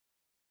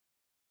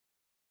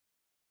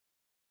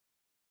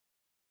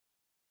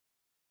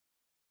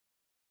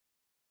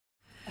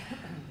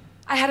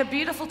I had a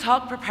beautiful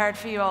talk prepared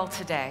for you all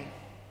today.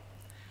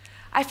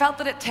 I felt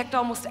that it ticked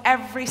almost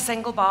every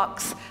single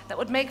box that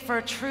would make for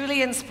a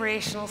truly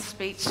inspirational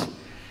speech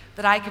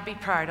that I could be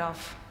proud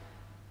of.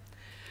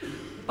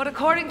 But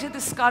according to the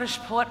Scottish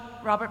poet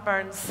Robert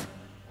Burns,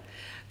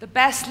 the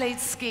best laid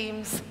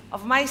schemes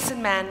of mice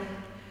and men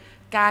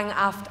gang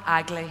aft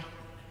agly.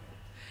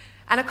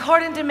 And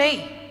according to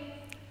me,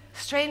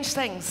 strange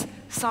things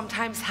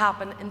sometimes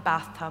happen in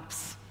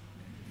bathtubs.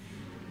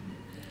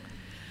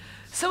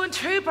 So in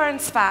true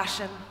Burns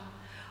fashion,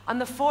 on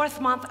the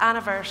 4th-month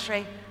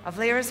anniversary of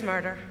Lyra's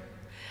murder,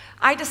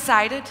 I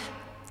decided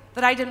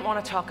that I didn't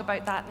want to talk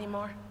about that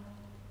anymore.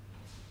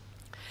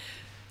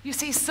 You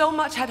see, so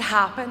much had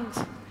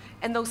happened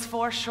in those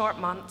 4 short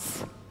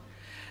months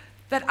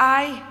that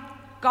I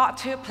got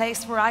to a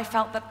place where I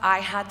felt that I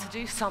had to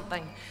do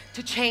something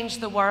to change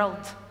the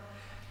world,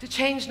 to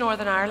change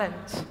Northern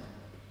Ireland.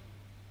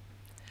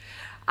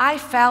 I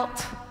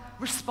felt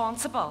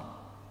responsible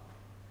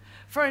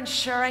for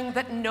ensuring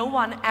that no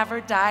one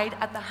ever died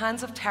at the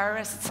hands of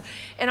terrorists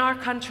in our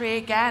country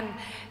again,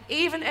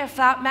 even if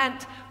that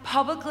meant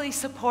publicly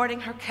supporting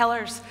her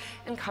killers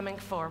in coming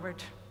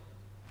forward.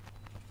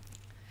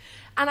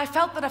 And I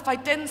felt that if I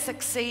didn't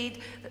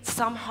succeed, that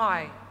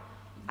somehow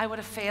I would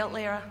have failed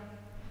Lyra.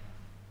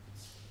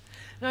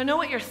 Now, I know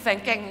what you're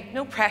thinking.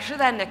 No pressure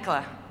then,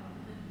 Nichola.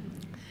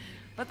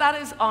 But that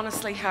is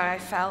honestly how I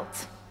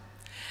felt.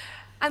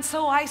 And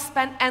so I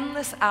spent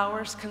endless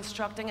hours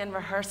constructing and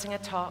rehearsing a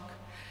talk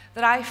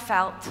that I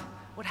felt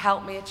would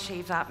help me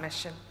achieve that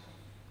mission.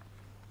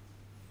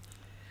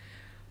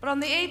 But on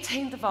the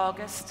 18th of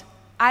August,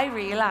 I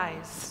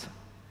realized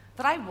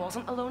that I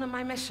wasn't alone in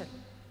my mission.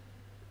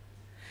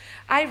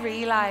 I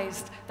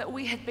realized that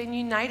we had been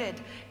united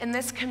in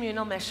this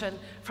communal mission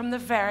from the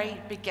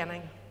very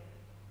beginning,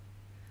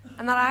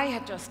 and that I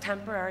had just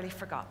temporarily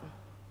forgotten.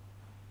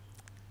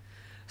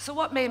 So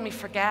what made me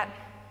forget?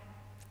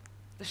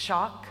 The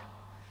shock,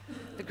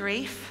 the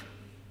grief,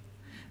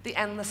 the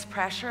endless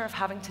pressure of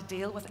having to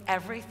deal with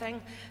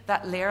everything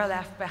that Lyra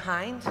left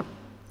behind.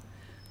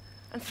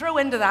 And throw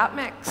into that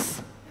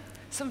mix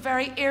some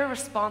very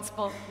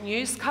irresponsible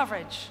news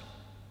coverage.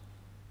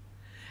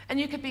 And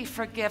you could be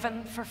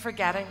forgiven for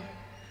forgetting,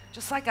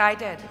 just like I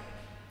did,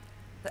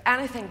 that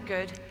anything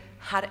good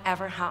had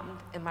ever happened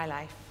in my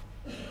life.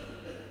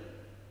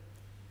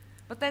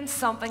 But then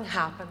something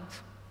happened,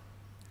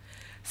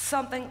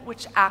 something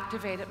which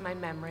activated my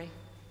memory.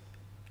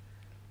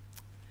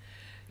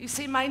 You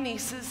see, my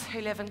nieces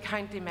who live in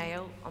County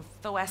Mayo on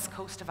the west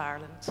coast of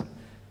Ireland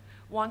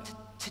wanted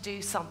to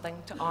do something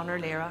to honour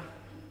Lyra,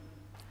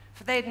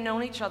 for they had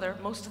known each other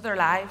most of their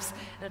lives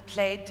and had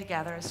played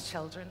together as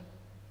children.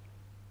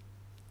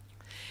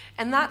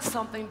 And that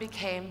something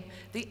became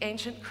the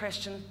ancient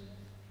Christian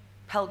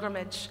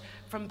pilgrimage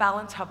from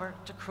Ballintubber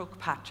to Croagh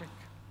Patrick,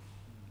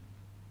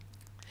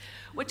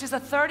 which is a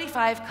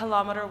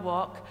 35-kilometre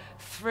walk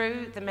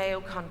through the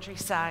Mayo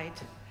countryside,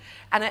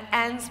 and it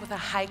ends with a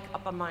hike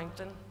up a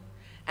mountain,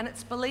 and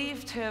it's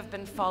believed to have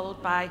been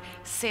followed by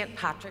St.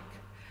 Patrick,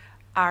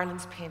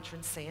 Ireland's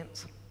patron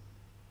saint.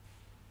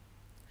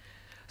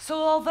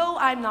 So although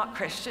I'm not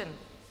Christian,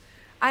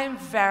 I am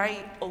very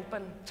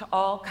open to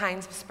all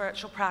kinds of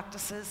spiritual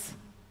practices,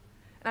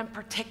 and I'm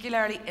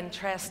particularly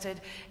interested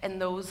in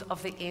those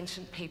of the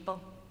ancient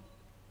people.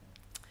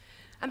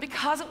 And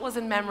because it was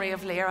in memory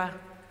of Lyra,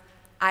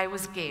 I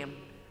was game.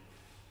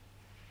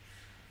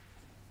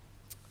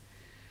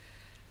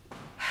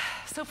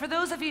 So for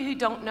those of you who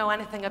don't know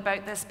anything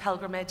about this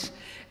pilgrimage,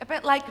 a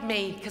bit like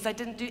me, because I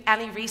didn't do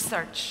any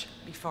research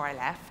before I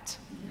left,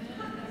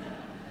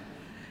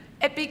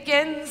 it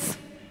begins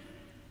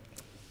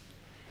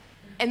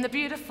in the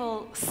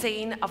beautiful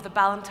scene of the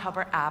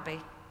Ballintubber Abbey.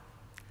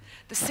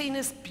 The scene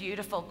is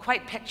beautiful,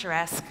 quite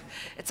picturesque.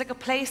 It's like a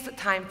place that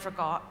time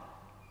forgot.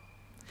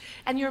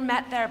 And you're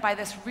met there by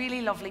this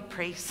really lovely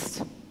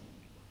priest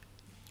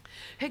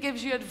who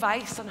gives you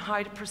advice on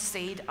how to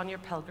proceed on your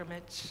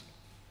pilgrimage.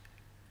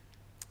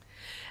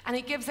 And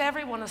he gives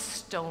everyone a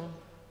stone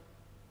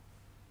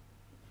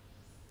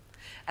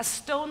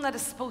that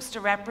is supposed to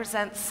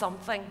represent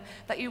something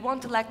that you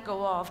want to let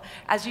go of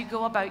as you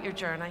go about your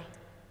journey.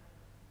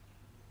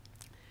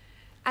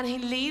 And he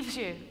leaves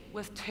you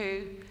with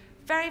 2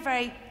 very,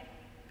 very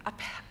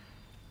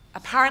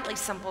apparently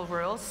simple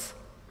rules.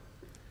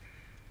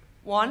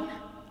 1,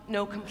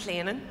 no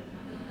complaining.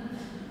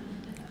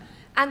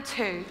 And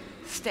 2,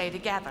 stay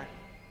together.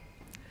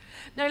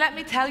 Now let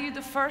me tell you,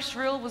 the first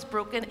rule was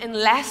broken in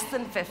less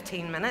than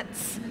 15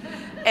 minutes,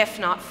 if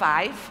not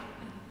 5.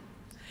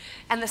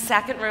 And the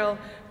second rule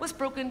was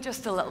broken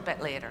just a little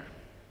bit later.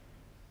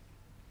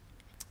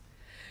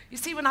 You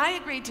see, when I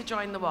agreed to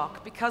join the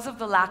walk, because of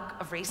the lack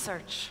of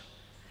research,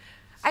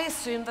 I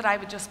assumed that I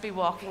would just be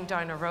walking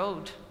down a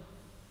road.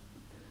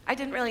 I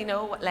didn't really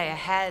know what lay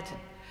ahead.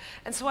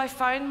 And so I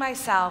found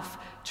myself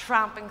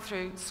tramping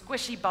through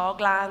squishy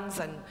boglands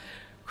and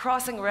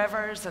crossing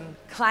rivers and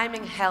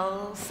climbing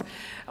hills.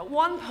 At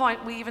one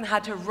point, we even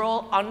had to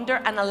roll under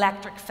an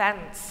electric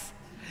fence.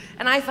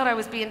 And I thought I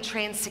was being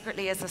trained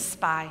secretly as a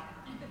spy.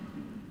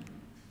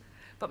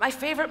 But my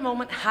favorite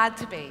moment had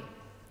to be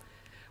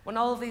when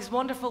all of these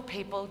wonderful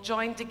people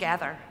joined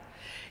together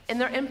in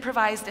their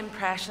improvised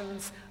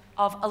impressions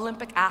of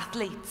Olympic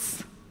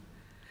athletes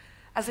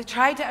as they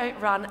tried to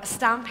outrun a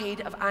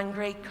stampede of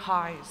angry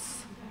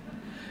cows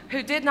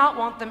who did not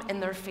want them in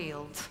their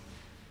field.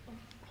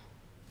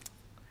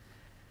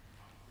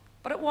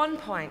 But at one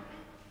point,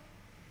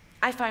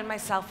 I found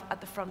myself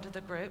at the front of the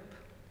group,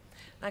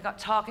 and I got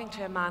talking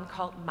to a man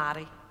called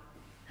Matty.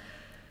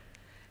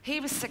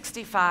 He was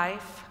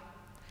 65,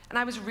 and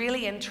I was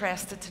really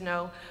interested to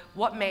know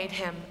what made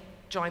him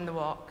join the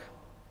walk.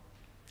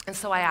 And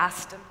so I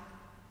asked him.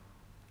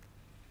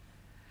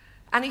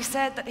 And he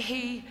said that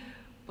he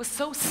was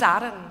so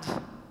saddened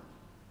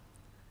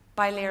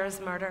by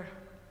Lyra's murder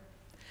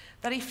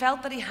that he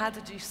felt that he had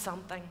to do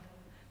something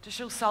to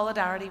show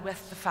solidarity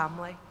with the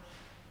family,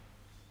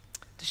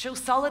 to show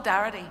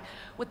solidarity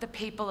with the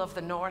people of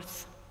the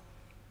North,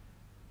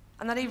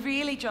 and that he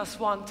really just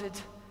wanted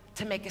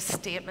to make a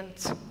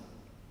statement.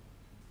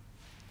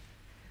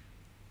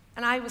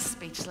 And I was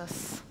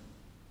speechless,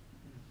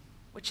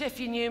 which if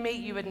you knew me,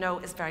 you would know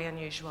is very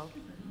unusual.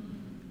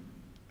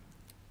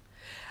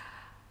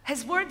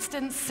 His words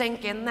didn't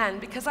sink in then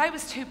because I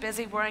was too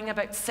busy worrying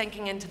about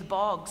sinking into the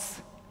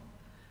bogs.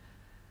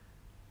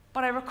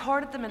 But I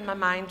recorded them in my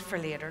mind for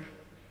later.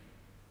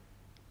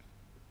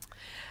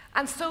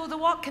 And so the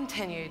walk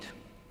continued,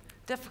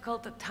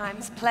 difficult at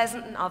times,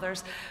 pleasant in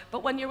others,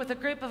 but when you're with a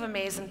group of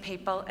amazing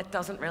people, it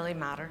doesn't really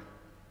matter.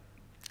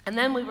 And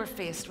then we were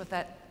faced with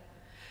it,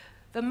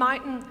 the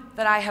mountain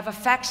that I have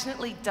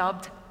affectionately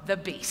dubbed the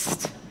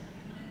Beast.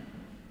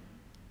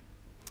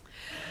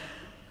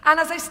 And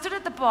as I stood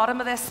at the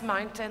bottom of this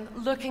mountain,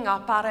 looking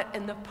up at it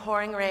in the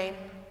pouring rain,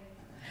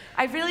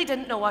 I really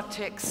didn't know what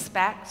to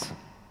expect,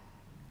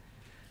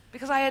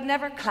 because I had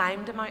never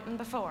climbed a mountain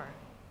before,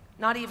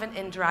 not even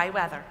in dry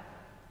weather.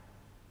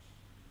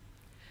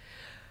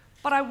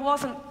 But I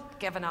wasn't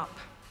giving up.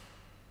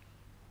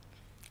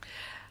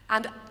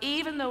 And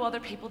even though other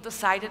people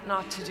decided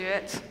not to do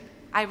it,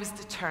 I was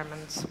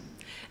determined.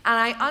 And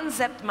I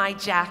unzipped my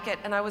jacket,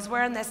 and I was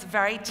wearing this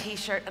very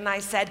t-shirt, and I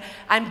said,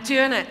 I'm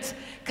doing it,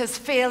 because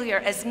failure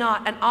is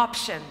not an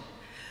option,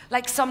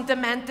 like some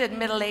demented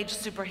middle-aged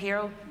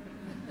superhero.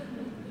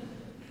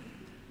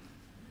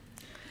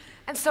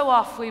 And so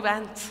off we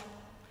went,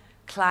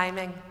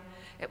 climbing.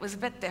 It was a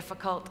bit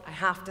difficult, I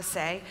have to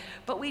say,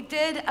 but we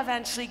did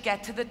eventually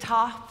get to the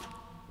top.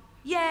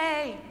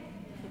 Yay!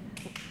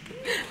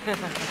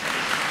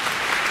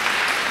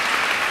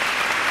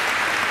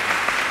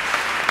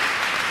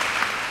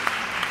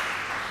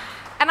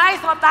 And I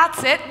thought,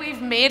 that's it,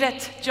 we've made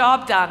it,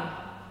 job done.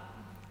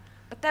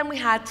 But then we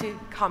had to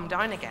come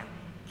down again.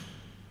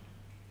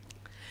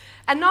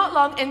 And not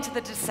long into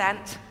the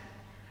descent,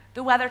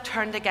 the weather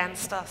turned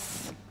against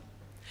us,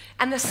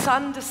 and the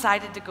sun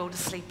decided to go to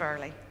sleep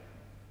early.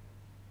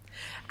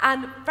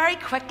 And very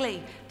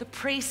quickly, the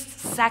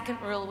priest's second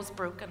rule was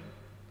broken,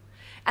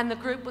 and the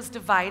group was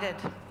divided,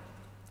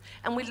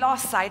 and we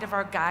lost sight of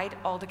our guide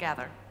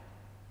altogether.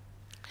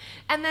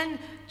 And then,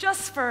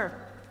 just for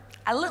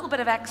a little bit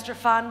of extra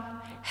fun,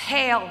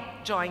 hail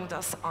joined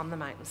us on the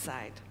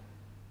mountainside.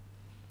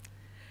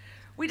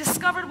 We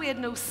discovered we had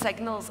no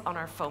signals on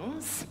our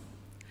phones,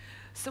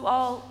 so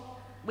all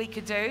we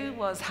could do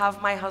was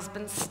have my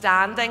husband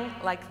standing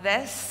like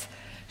this,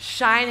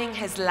 shining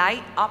his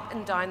light up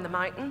and down the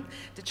mountain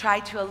to try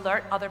to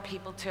alert other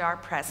people to our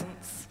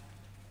presence.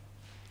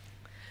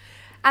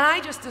 And I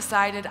just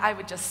decided I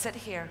would just sit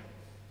here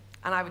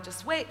and I would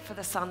just wait for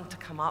the sun to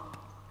come up.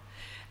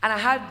 And I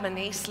had my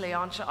niece,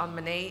 Leontia, on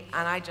my knee,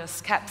 and I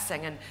just kept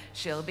singing,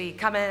 she'll be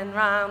coming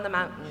round the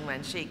mountain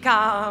when she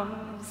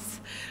comes,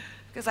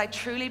 because I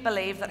truly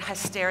believe that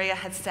hysteria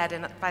had set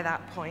in by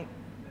that point.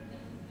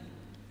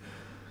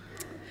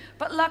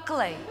 But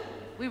luckily,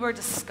 we were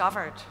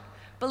discovered,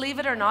 believe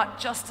it or not,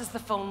 just as the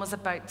phone was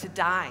about to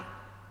die.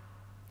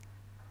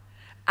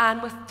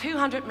 And with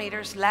 200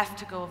 meters left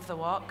to go of the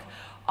walk,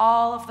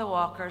 all of the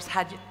walkers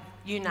had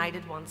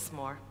united once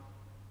more.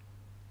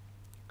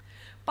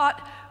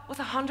 But with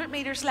 100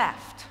 meters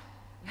left,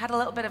 we had a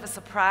little bit of a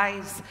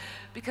surprise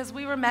because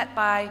we were met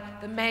by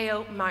the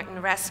Mayo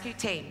Mountain Rescue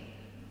Team,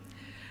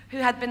 who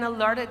had been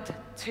alerted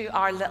to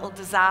our little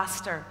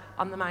disaster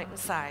on the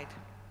mountainside.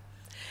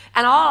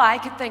 And all I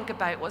could think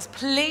about was,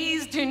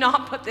 please do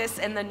not put this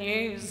in the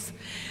news.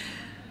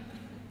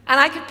 And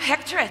I could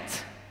picture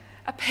it,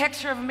 a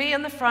picture of me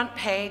on the front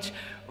page,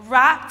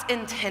 wrapped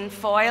in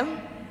tinfoil,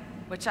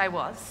 which I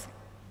was,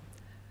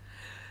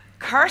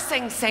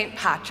 cursing St.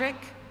 Patrick,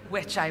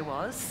 which I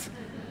was,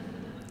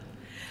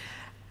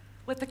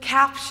 with the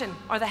caption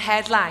or the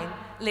headline,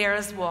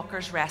 Lyra's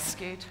walkers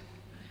rescued.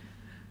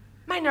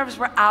 My nerves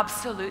were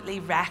absolutely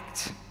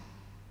wrecked.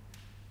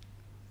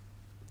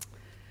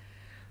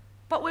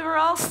 But we were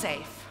all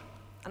safe,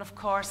 and of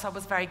course I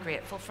was very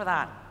grateful for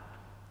that.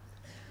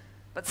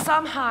 But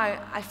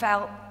somehow I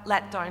felt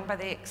let down by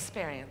the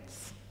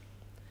experience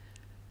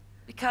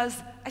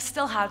because I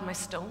still had my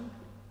stone.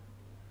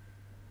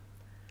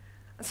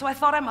 And so I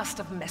thought I must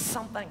have missed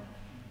something.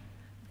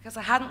 because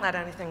I hadn't let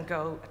anything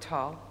go at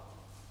all.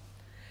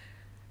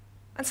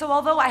 And so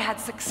although I had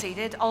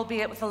succeeded,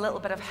 albeit with a little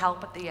bit of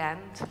help at the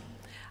end,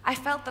 I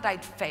felt that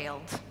I'd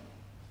failed.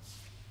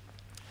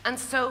 And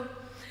so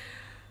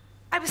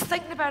I was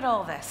thinking about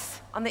all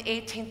this on the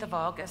 18th of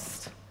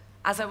August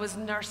as I was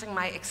nursing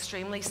my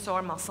extremely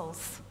sore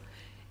muscles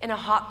in a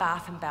hot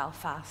bath in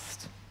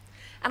Belfast.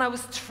 And I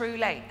was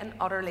truly and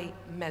utterly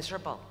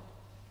miserable.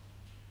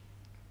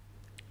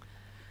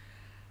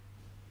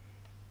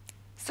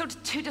 So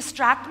to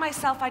distract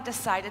myself, I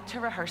decided to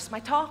rehearse my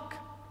talk.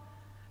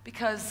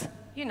 Because,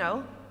 you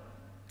know,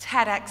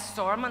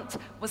 TEDxStormont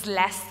was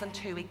less than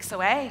 2 weeks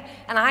away,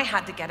 and I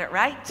had to get it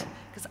right,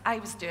 because I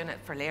was doing it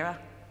for Lyra.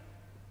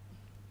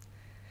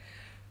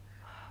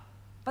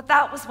 But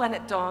that was when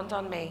it dawned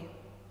on me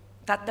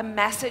that the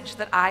message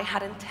that I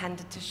had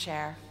intended to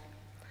share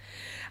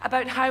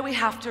about how we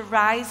have to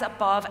rise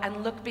above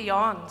and look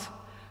beyond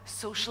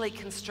socially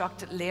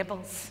constructed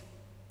labels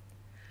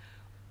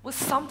was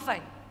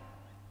something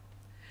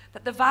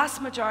that the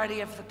vast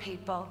majority of the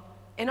people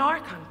in our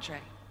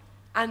country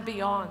and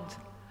beyond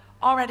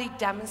already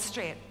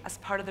demonstrate as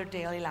part of their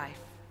daily life.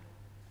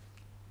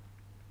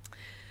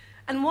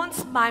 And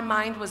once my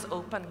mind was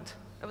opened,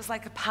 it was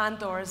like a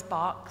Pandora's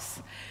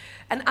box,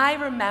 and I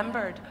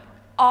remembered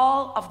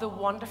all of the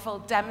wonderful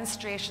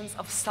demonstrations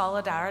of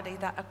solidarity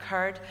that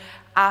occurred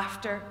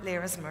after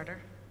Lyra's murder.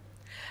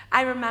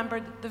 I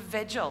remembered the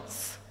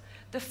vigils,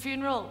 the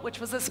funeral, which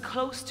was as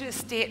close to a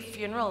state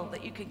funeral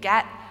that you could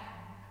get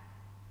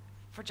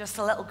for just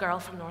a little girl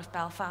from North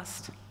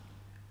Belfast.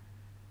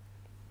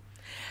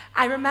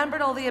 I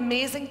remembered all the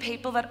amazing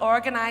people that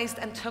organized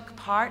and took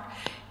part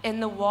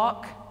in the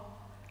walk,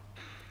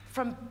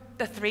 from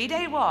the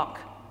 3-day walk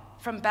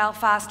from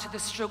Belfast to the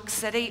Stroke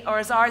City, or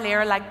as our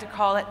Lyra liked to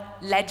call it,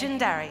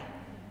 legendary,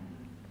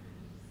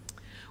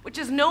 which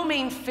is no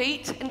mean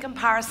feat in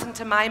comparison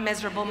to my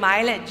miserable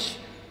mileage.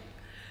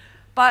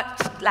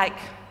 But, like,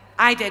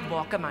 I did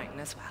walk a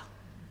mountain as well.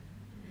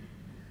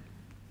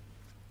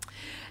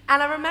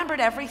 And I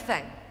remembered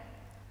everything,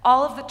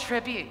 all of the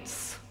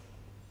tributes,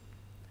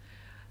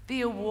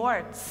 the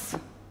awards,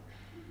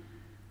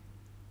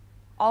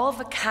 all of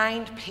the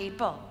kind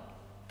people,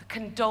 the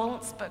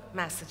condolence book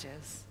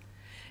messages.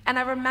 And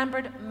I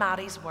remembered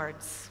Maddie's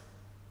words.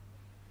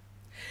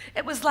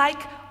 It was like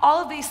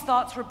all of these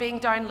thoughts were being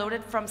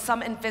downloaded from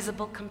some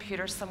invisible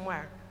computer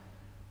somewhere.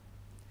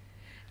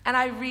 And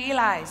I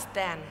realized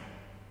then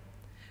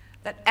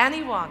that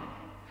anyone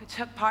who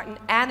took part in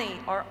any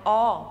or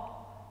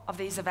all of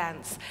these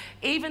events,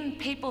 even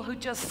people who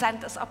just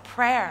sent us a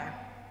prayer,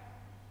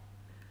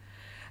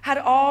 had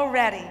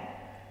already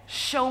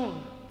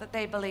shown that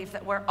they believe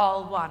that we're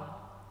all one,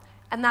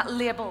 and that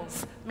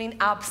labels mean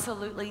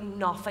absolutely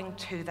nothing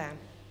to them.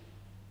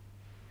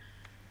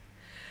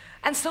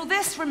 And so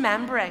this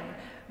remembering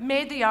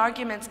made the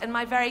arguments in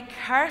my very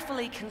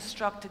carefully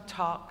constructed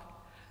talk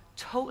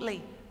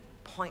totally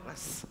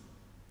pointless.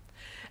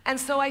 And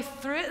so I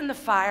threw it in the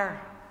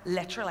fire,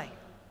 literally,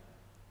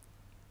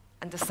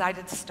 and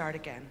decided to start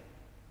again.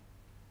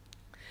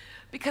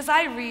 Because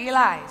I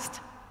realized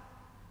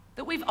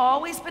that we've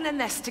always been in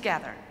this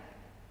together.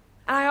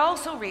 And I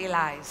also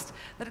realized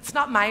that it's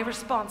not my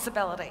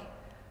responsibility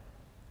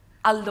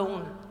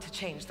alone to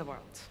change the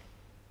world.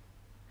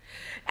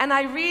 And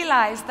I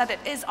realized that it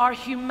is our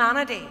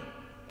humanity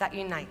that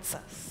unites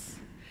us,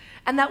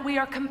 and that we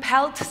are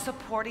compelled to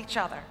support each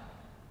other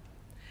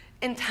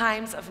in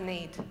times of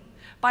need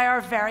by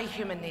our very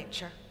human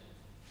nature.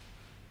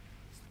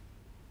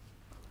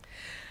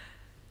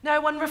 Now,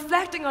 when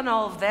reflecting on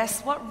all of this,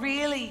 what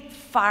really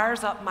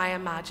fires up my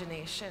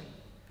imagination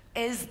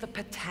is the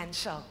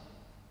potential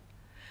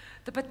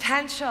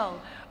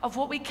of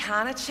what we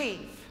can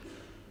achieve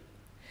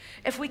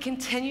if we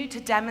continue to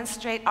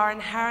demonstrate our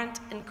inherent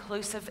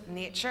inclusive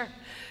nature,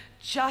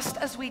 just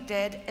as we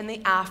did in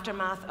the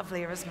aftermath of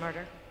Lyra's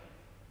murder.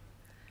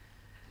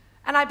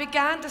 And I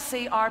began to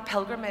see our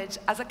pilgrimage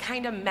as a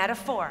kind of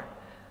metaphor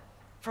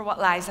for what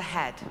lies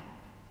ahead.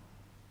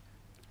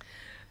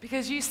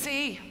 Because you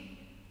see,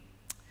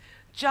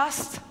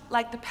 just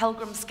like the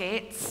Pilgrim's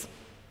Gates,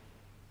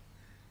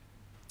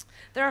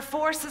 there are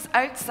forces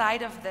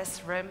outside of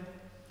this room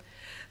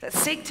that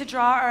seek to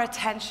draw our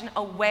attention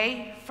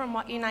away from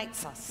what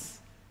unites us,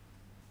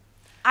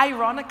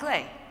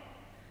 ironically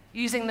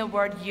using the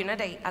word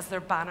unity as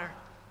their banner.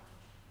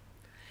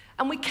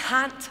 And we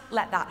can't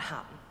let that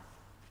happen.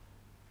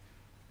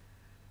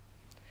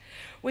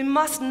 We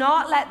must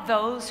not let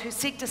those who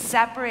seek to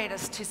separate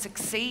us to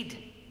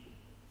succeed.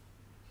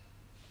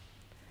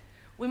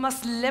 We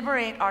must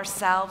liberate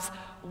ourselves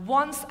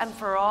once and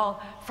for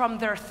all from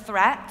their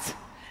threat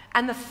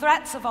and the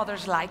threats of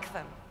others like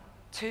them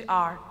to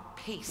our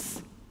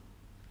peace.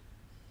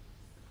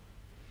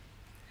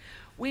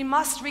 We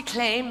must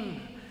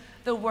reclaim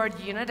the word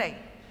unity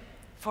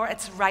for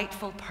its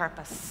rightful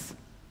purpose.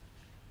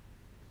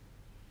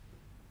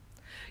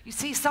 You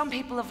see, some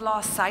people have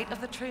lost sight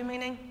of the true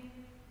meaning.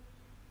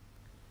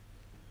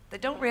 They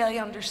don't really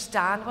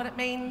understand what it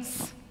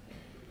means.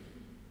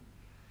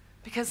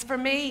 Because for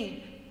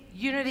me,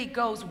 unity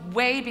goes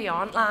way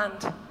beyond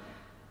land.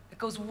 It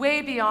goes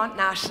way beyond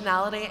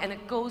nationality, and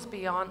it goes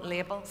beyond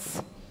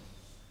labels.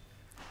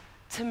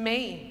 To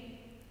me,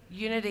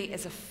 unity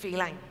is a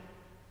feeling.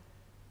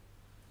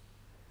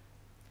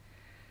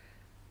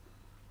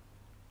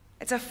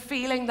 It's a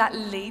feeling that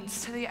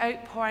leads to the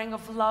outpouring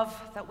of love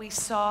that we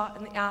saw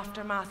in the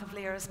aftermath of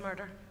Lyra's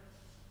murder.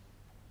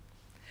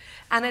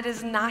 And it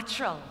is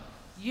natural.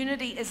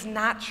 Unity is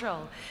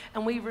natural,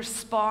 and we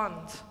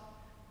respond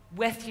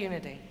with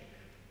unity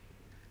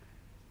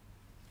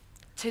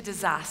to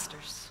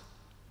disasters.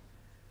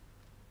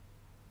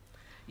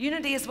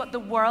 Unity is what the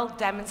world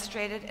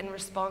demonstrated in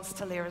response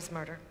to Lyra's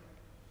murder.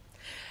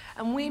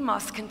 And we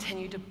must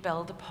continue to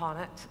build upon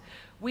it.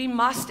 We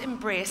must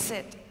embrace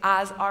it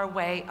as our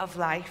way of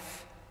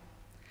life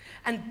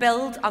and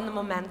build on the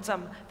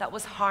momentum that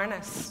was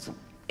harnessed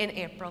in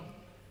April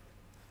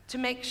to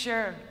make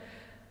sure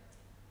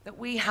that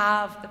we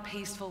have the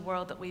peaceful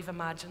world that we've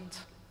imagined.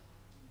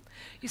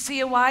 You see,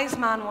 a wise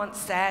man once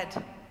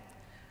said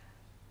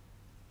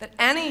that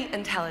any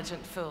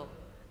intelligent fool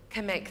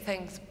can make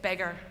things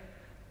bigger,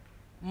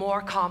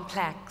 more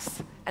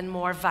complex, and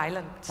more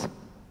violent.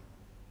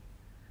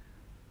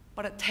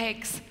 But it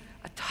takes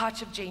a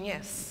touch of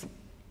genius,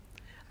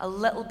 a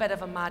little bit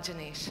of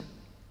imagination,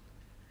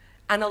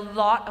 and a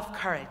lot of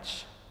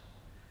courage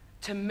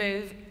to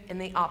move in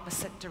the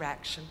opposite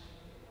direction.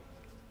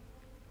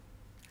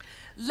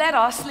 Let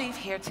us leave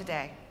here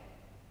today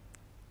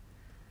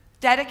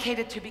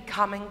dedicated to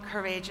becoming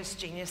courageous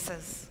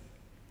geniuses,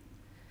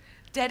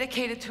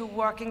 dedicated to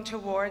working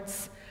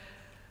towards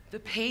the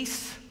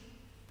peace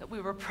that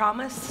we were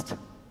promised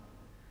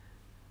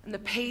and the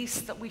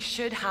peace that we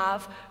should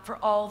have for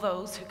all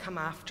those who come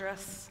after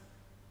us.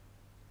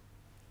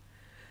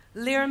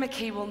 Lyra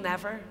McKee will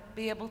never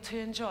be able to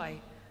enjoy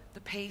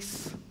the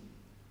peace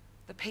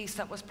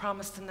that was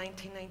promised in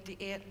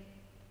 1998,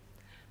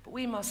 but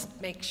we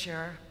must make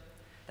sure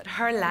that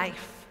her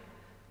life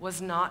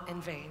was not in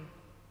vain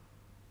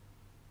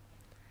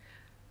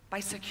by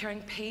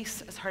securing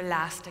peace as her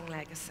lasting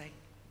legacy.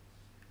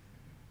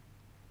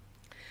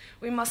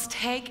 We must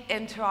take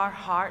into our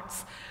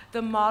hearts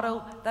the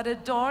motto that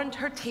adorned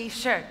her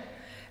t-shirt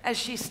as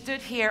she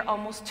stood here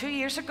almost 2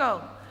 years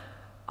ago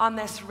on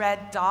this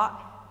red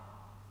dot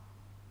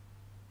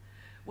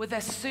with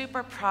a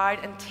super proud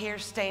and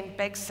tear-stained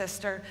big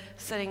sister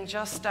sitting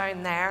just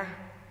down there.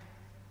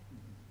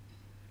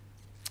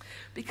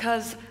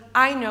 Because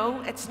I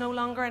know it's no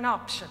longer an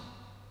option.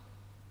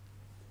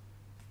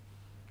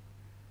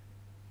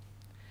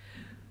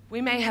 We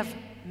may have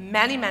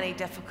many, many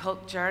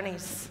difficult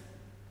journeys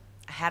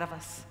ahead of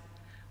us.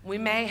 We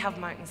may have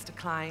mountains to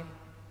climb.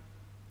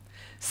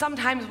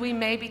 Sometimes we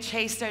may be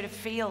chased out of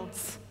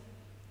fields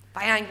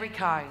by angry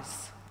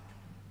cows.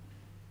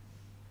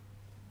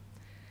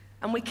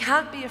 And we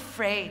can't be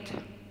afraid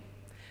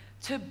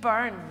to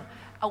burn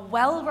a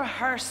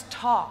well-rehearsed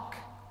talk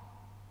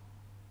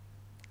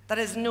that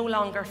is no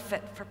longer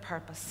fit for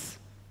purpose.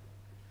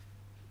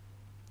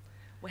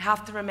 We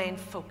have to remain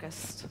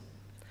focused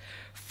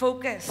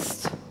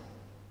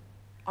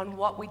on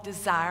what we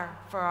desire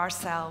for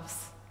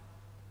ourselves.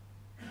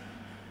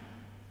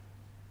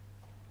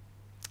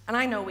 And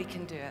I know we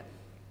can do it.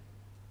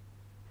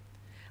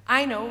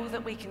 I know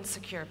that we can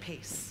secure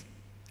peace.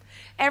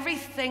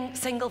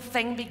 Single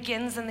thing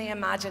begins in the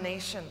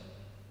imagination,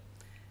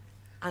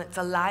 and it's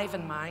alive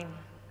in mine.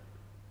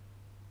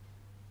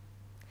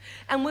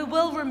 And we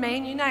will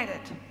remain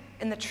united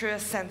in the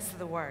truest sense of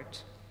the word.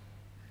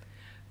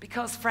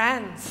 Because,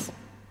 friends,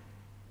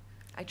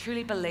 I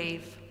truly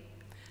believe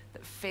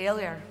that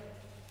failure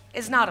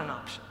is not an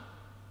option.